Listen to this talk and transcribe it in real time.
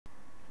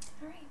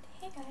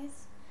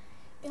guys,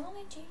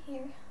 AJ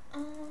here.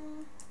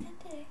 And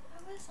today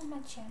I was on my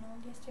channel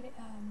yesterday,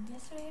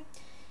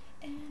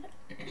 and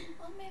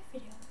on my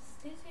videos,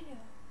 this video,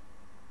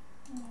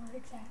 more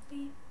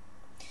exactly,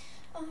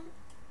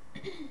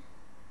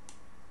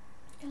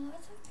 and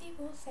lots of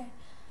people said,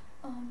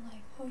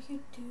 like, how you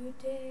do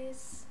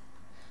this,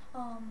 I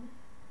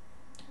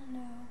don't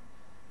know,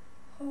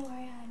 how I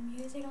had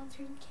music on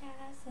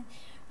Dreamcast, and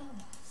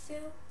so,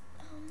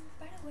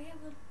 by the way, I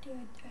will do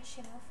a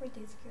shout out for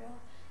this girl,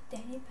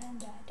 Danny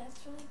Panda.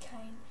 That's really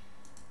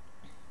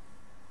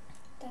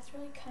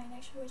kind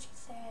actually what she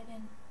said,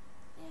 and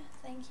yeah,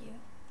 thank you.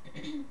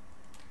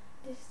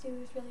 This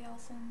dude is really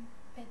awesome.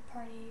 Bed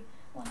Party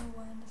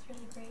 101, that's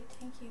really great,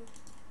 thank you.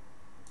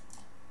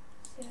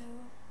 So,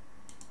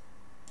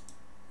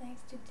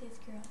 thanks to this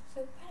girl.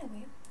 So, by the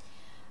way,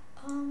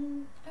 I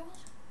will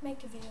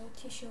make a video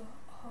to show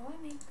how I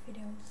make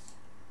videos.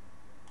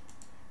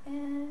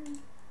 And,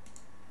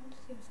 let's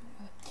see what's going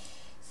on.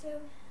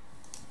 So,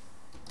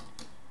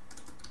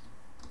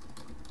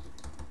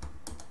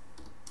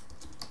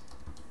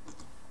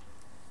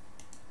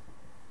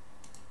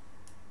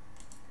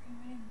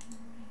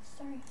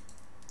 sorry.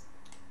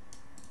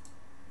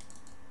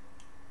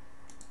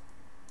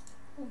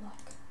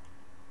 Lock.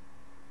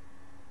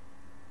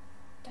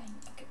 Dang.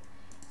 Okay.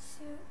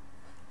 So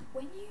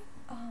when you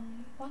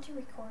want to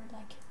record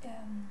like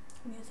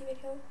music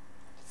video,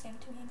 same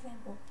to me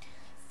example.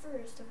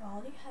 First of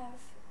all, you have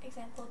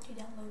example to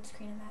download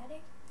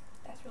Screen-O-Matic.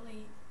 That's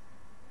really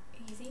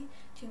easy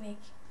to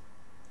make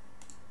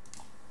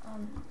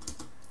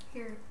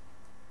your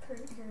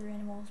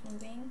animals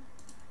moving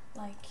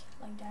like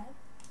that.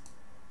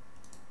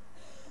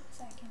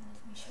 Second,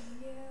 let me show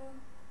you,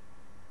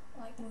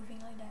 like moving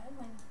like that,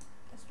 when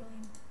that's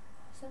really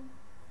awesome.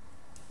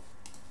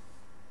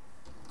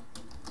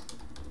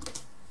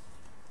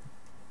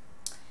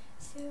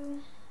 So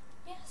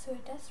yeah, so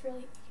that's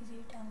really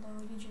easy to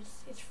download.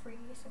 It's free.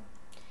 So,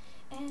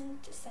 and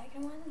the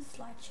second one is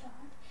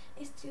slideshot,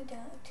 is to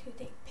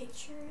take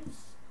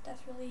pictures.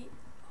 That's really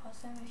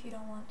awesome if you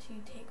don't want to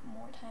take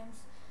more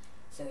times.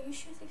 So you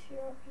choose if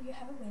you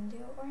have a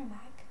Windows or a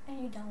Mac,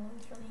 and you download.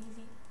 It's really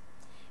easy.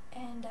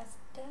 And that's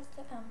the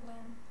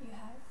emblem you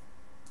have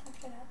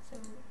after that. So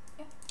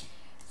yeah,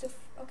 so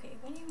okay,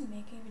 when you're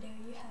making a video,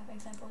 you have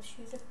example,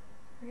 choose a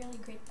really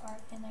great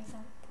part, and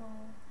example,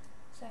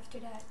 so after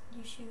that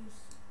you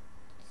choose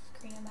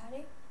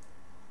Screen-O-Matic.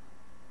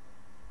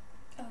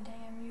 Oh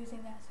dang, I'm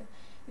using that. So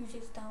you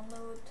just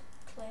download,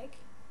 click,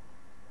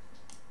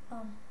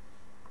 or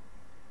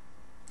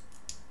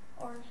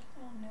I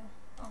don't know,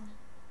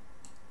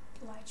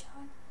 light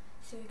shot,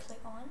 so you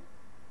click on,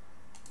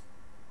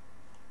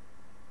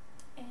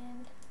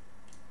 and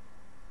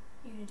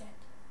you do that.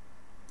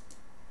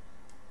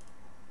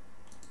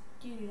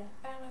 I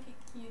don't know if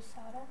you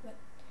saw that, but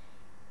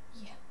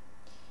yeah.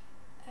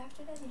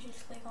 After that, you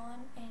just click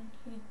on and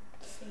you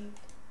save.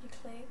 You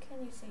click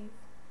and you save,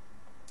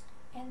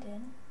 and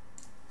then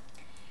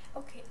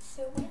okay.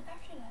 So when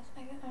after that, I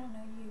don't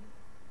know. You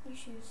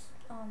choose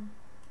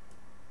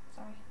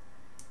sorry,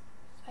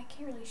 I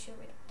can't really show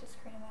it the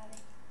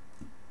Screen-O-Matic.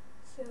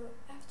 So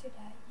after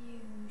that, you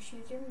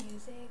choose your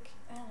music.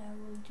 I don't know,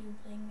 we'll do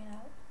Bling It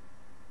Out,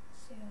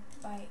 so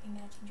by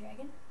Imagine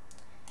Dragon.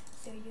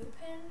 So you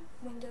open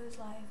Windows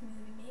Live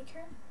Movie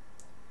Maker.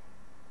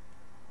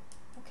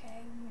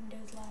 Okay,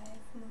 Windows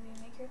Live Movie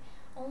Maker.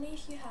 Only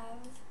if you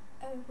have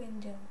a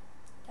window.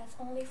 That's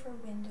only for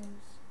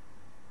Windows.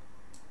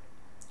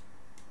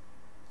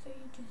 So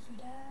you just do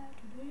that.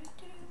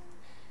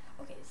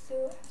 Okay,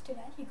 so after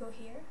that, you go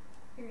here.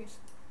 Here's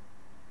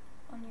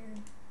on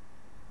your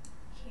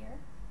here.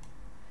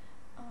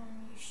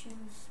 You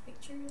choose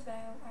pictures, but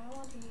I don't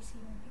want you to see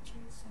my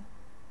pictures, so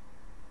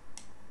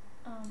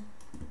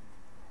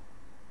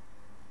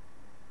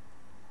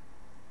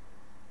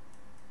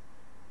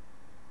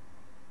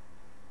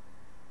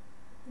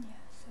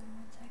yeah, so 1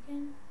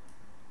 second.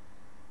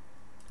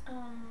 I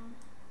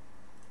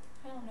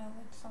don't know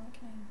what song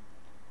can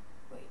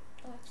I wait,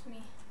 let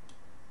me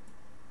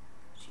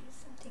choose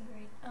something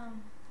great.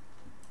 I'm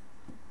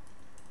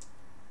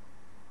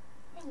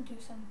gonna do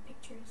some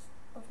pictures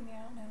of me, I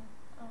don't know.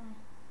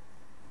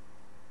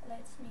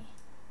 Let's me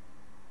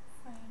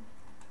find.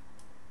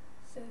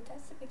 So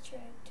that's the picture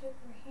I took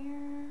over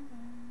here.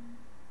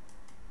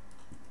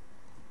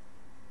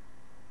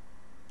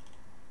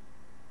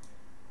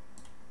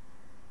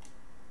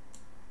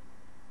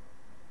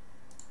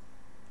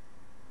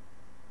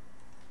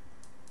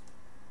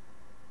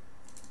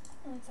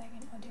 One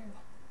second. Oh, there we go.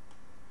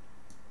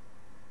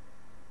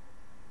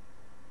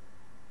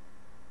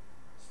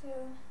 So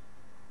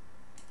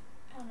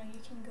I don't know.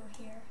 You can go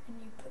here and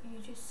you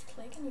just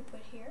click and you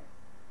put here.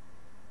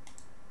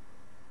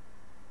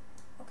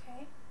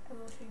 Okay, I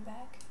will show you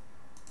back.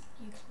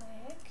 You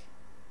click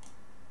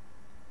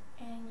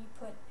and you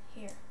put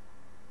here.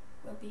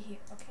 Will be here.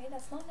 Okay,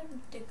 that's not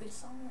the good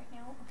song right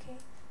now. Okay,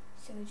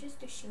 so just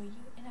to show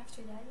you, and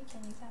after that you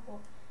can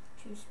example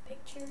choose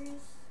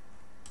pictures.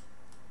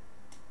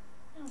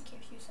 I don't care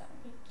if you saw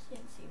me, you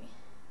can't see me.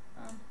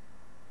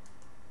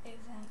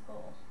 Example.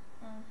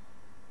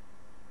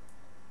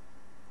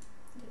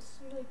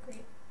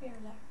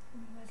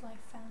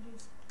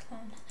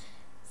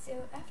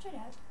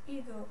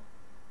 you go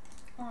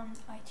on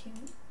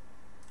iTunes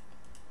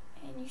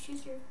and you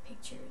choose your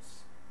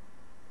pictures.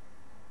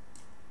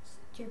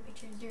 Your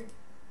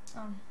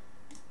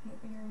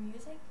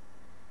music.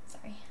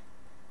 Sorry.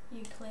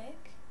 You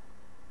click,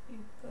 you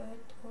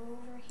put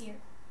over here.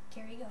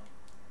 There you go.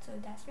 So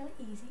that's really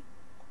easy.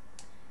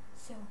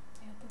 So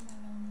I'll put my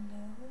volume low.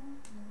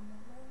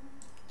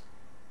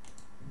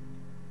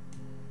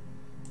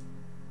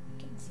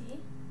 You can see.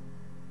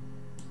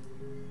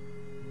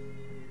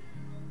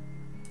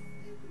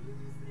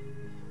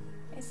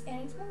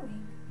 It's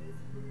moving.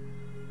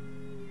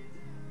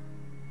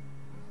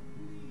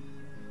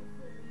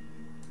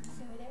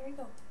 So there we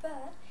go.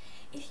 But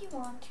if you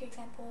want to,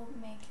 example,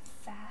 make it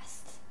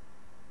fast,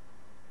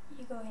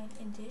 you go in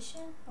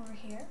edition over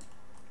here.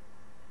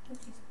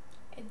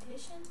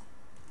 Edition.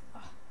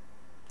 Oh.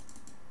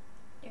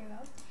 There you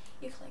go.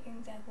 You click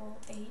example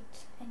 8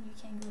 and you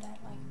can do that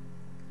like,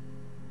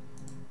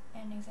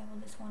 and example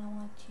this one I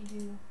want to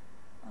do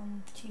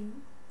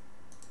 2.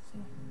 So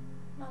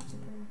not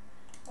super,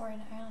 or I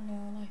don't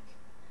know, like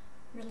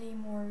really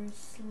more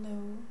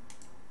slow.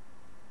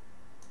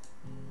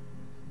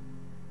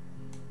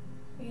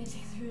 Because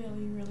it's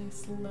really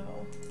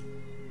slow.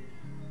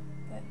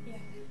 But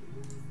yeah.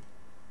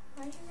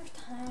 Right over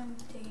time I'm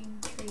taking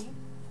 3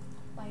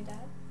 like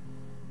that.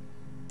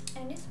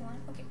 And this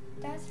one, okay,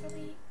 that's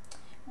really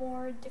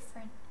more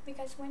different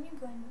because when you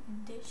go in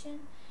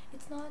edition,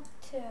 it's not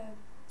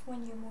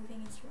when you're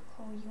moving, it's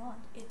how you want.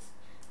 It's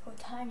what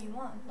time you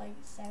want, like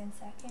 7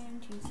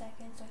 seconds, 2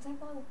 seconds. So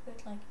example, I will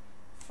put like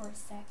 4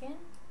 seconds.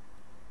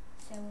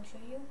 So I will show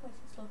you what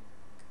this look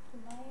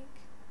like.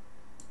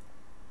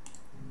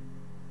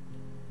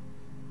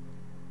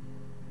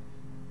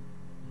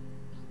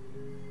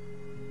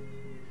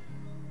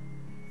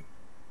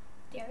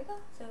 There we go.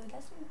 So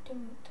that's the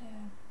thing.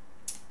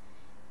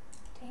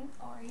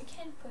 Or you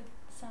can put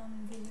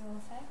some visual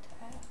effect,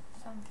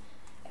 some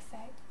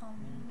effect on,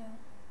 you know,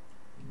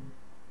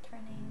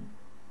 turning.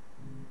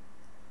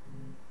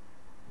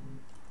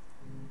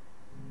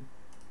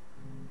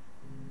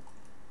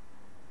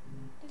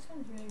 This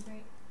one's really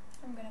great.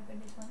 I'm gonna put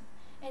this one,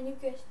 and you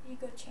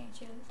go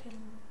change it a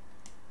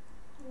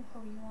little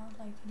how you want,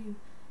 like to do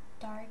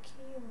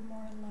darky or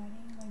more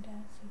lighting like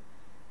that. So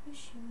you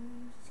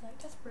choose, like,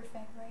 that's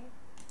perfect, right?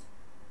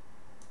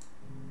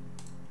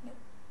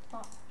 Nope,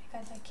 not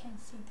because I can't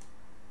see.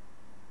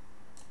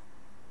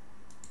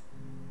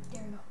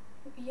 There we go.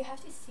 You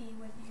have to see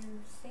what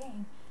you're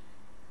saying.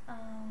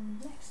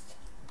 Next,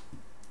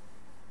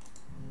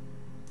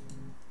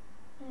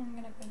 I'm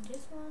gonna put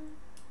this one.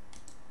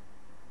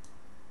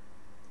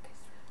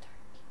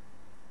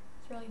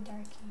 It's really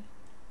darky.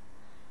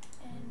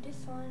 And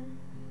this one,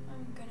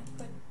 I'm gonna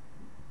put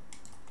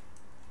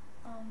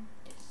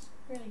this,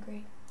 really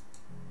great.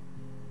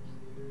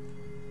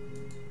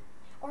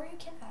 Or you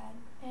can add,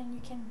 and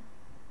you can,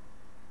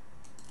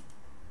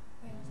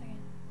 wait 1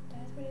 second,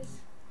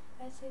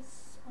 that's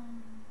his,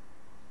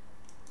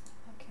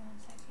 okay, 1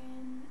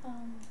 second,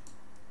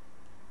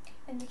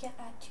 and you can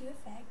add 2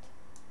 effects.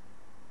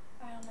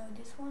 I don't know,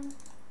 this one,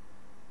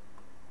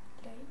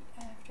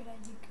 after that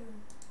you go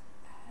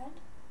add,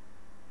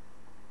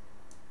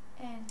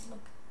 and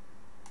look,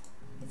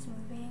 it's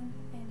moving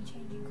and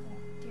changing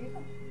color. There you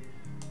go.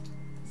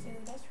 So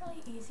that's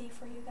really easy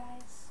for you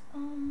guys.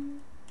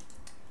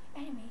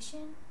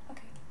 Animation.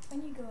 Okay,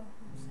 when you go, 1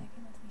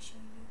 second, let me show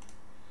you.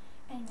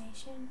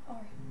 Animation,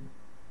 or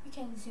you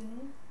can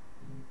zoom.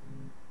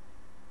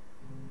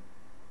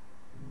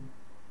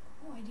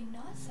 Oh, I did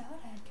not saw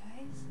that,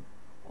 guys.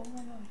 Oh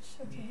my gosh.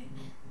 Okay.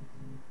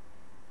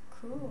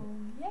 Cool.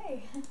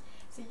 Yay.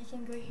 So you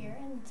can go here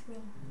and it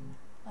will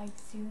like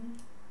zoom.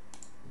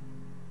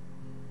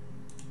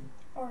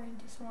 Or in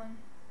this one,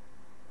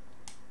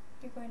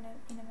 you go in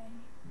a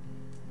menu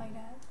like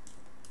that.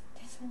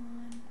 This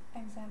one,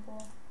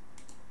 example.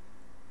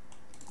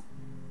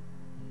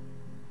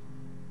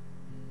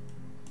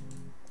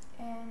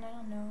 And I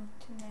don't know,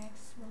 the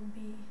next will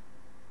be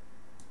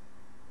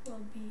oh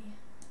yeah,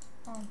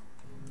 this one.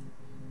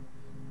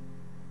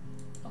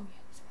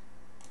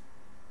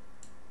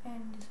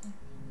 And this one.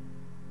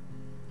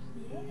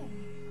 Yay.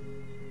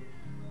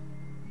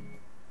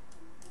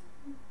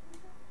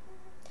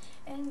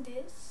 And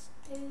this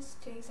is,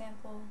 to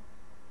example,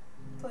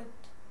 put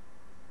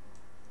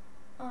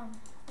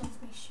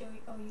let me show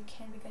you. Oh, you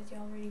can because you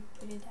already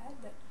put it that,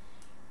 but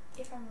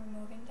if I'm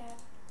removing that,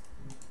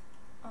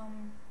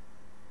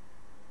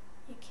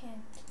 you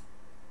can't.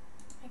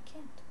 I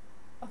can't.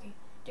 Okay,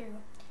 there you go.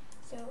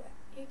 So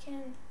you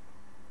can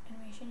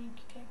animation, you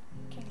can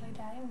click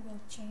that and will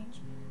change.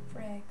 For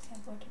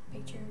example, the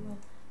picture will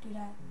do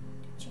that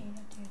to change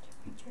up to the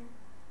picture.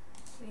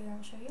 So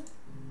I'll show you.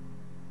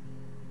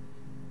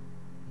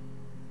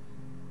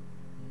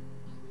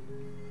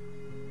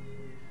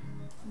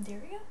 There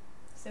we go.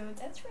 So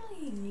that's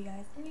really easy,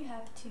 guys. And you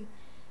have to,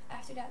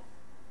 after that,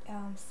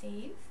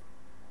 save,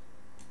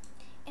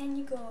 and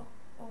you go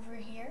over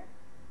here,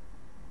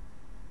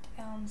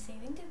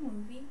 saving the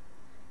movie,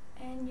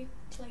 and you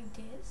click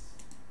this,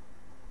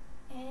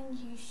 and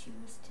you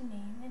choose to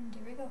name, and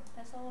there we go.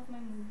 That's all of my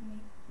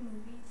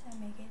movies I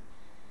make it.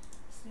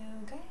 So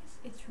guys,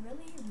 it's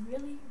really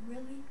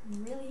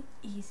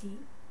easy,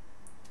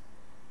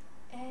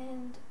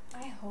 and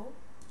I hope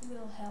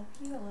will help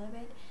you a little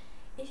bit.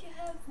 If you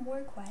have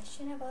more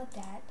question about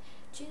that,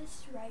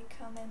 just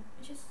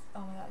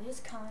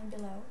just comment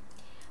below.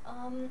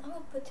 I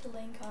will put the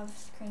link of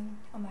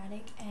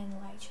Screen-O-Matic and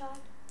Lightshot.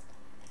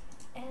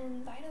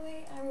 And by the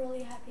way, I'm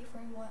really happy for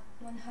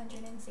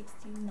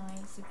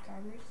 169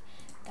 subscribers.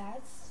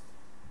 That's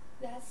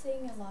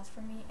saying a lot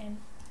for me, and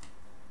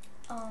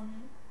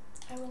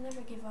I will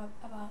never give up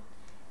about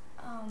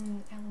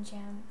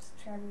AJMV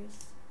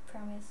subscribers,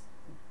 promise.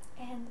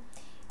 And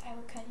I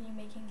will continue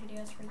making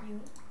videos for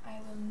you. I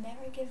will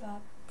never give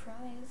up,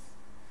 promise.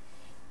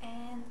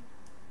 And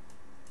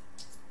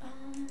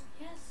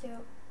yeah, so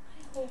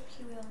I hope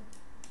you will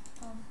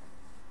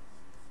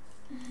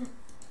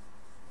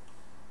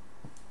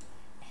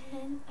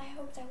and I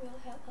hope that will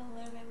help a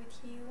little bit with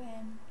you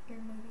and your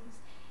movies.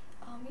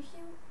 If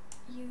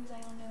you use,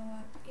 I don't know,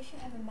 if you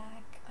have a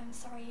Mac, I'm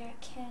sorry I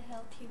can't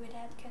help you with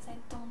that because I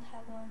don't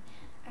have one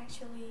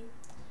actually,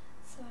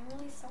 so I'm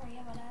really sorry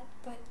about that.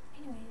 But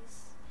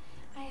anyways,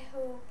 I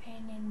hope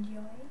and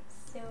enjoy,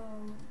 so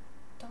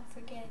don't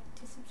forget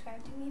to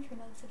subscribe to me if you're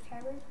not a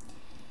subscriber,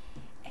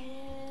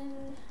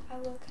 and I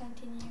will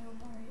continue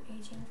more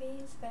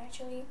AJMVs. But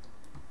actually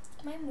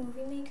my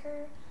movie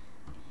maker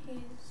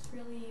is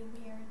really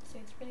weird, so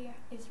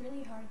it's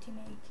really hard to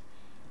make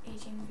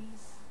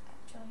AJMVs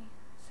actually,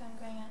 so I'm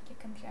going out to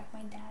compare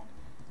with my dad,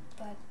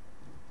 but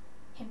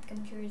his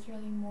computer is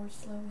really more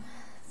slow.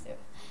 So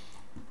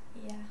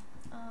yeah,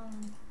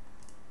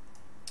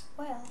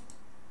 well,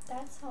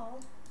 that's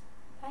all.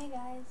 Bye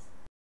guys.